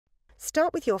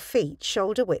Start with your feet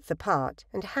shoulder width apart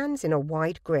and hands in a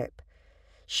wide grip.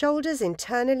 Shoulders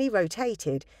internally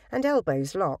rotated and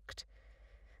elbows locked.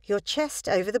 Your chest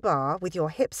over the bar with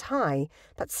your hips high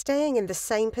but staying in the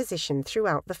same position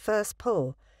throughout the first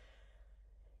pull.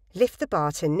 Lift the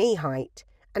bar to knee height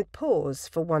and pause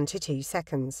for 1 to 2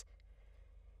 seconds.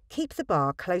 Keep the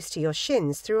bar close to your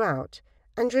shins throughout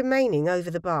and remaining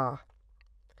over the bar.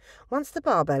 Once the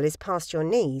barbell is past your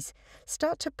knees,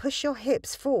 start to push your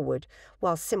hips forward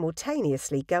while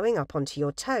simultaneously going up onto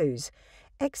your toes,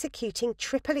 executing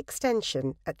triple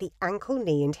extension at the ankle,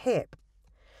 knee and hip.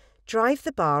 Drive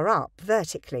the bar up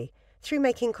vertically through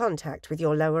making contact with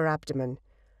your lower abdomen,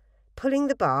 pulling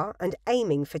the bar and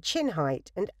aiming for chin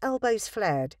height and elbows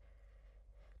flared.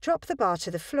 Drop the bar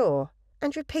to the floor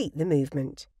and repeat the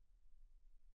movement.